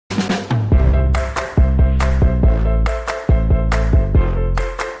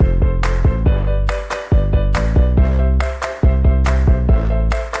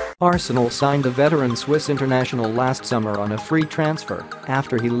Arsenal signed the veteran Swiss international last summer on a free transfer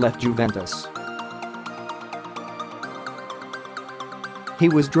after he left Juventus. He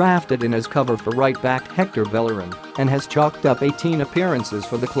was drafted in as cover for right-back Hector Bellerin and has chalked up 18 appearances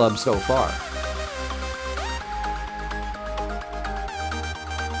for the club so far.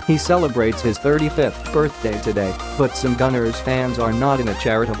 He celebrates his 35th birthday today, but some Gunners fans are not in a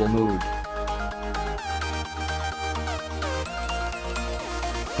charitable mood.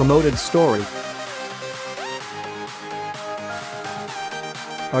 Promoted story.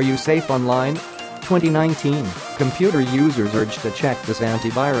 Are you safe online? 2019, computer users urged to check this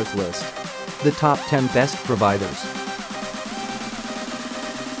antivirus list. The top 10 best providers.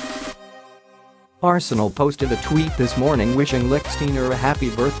 Arsenal posted a tweet this morning wishing Lichtsteiner a happy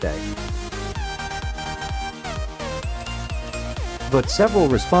birthday. But several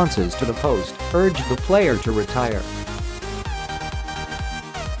responses to the post urged the player to retire.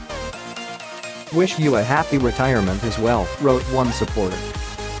 "Wish you a happy retirement as well," wrote one supporter.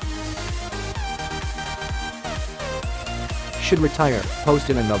 "Should retire,"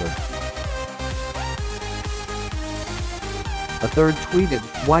 posted another. A third tweeted,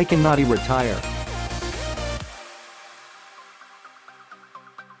 "Why cannot he retire?"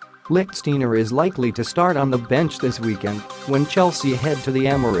 Lichtsteiner is likely to start on the bench this weekend when Chelsea head to the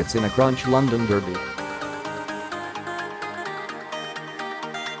Emirates in a crunch London derby.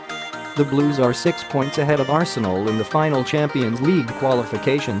 The Blues are 6 points ahead of Arsenal in the final Champions League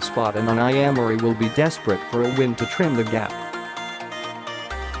qualification spot, and Unai Emery will be desperate for a win to trim the gap.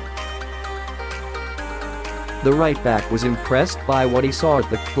 The right-back was impressed by what he saw at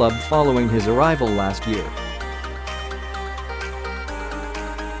the club following his arrival last year.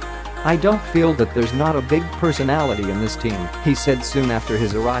 "I don't feel that there's not a big personality in this team," he said soon after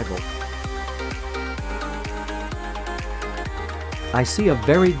his arrival. "I see a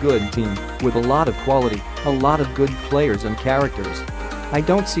very good team with a lot of quality, a lot of good players and characters. I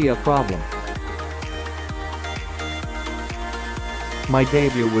don't see a problem. My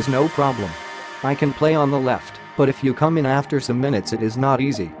debut was no problem. I can play on the left, but if you come in after some minutes it is not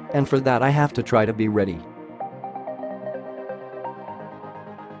easy, and for that I have to try to be ready.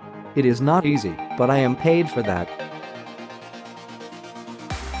 It is not easy, but I am paid for that.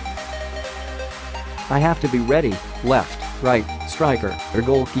 I have to be ready, left, right, striker, or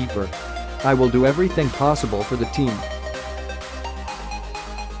goalkeeper. I will do everything possible for the team."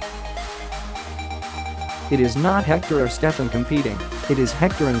 It is not Hector or Stephan competing, it is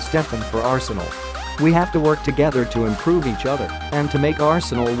Hector and Stephan for Arsenal. We have to work together to improve each other and to make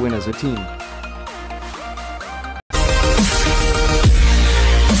Arsenal win as a team.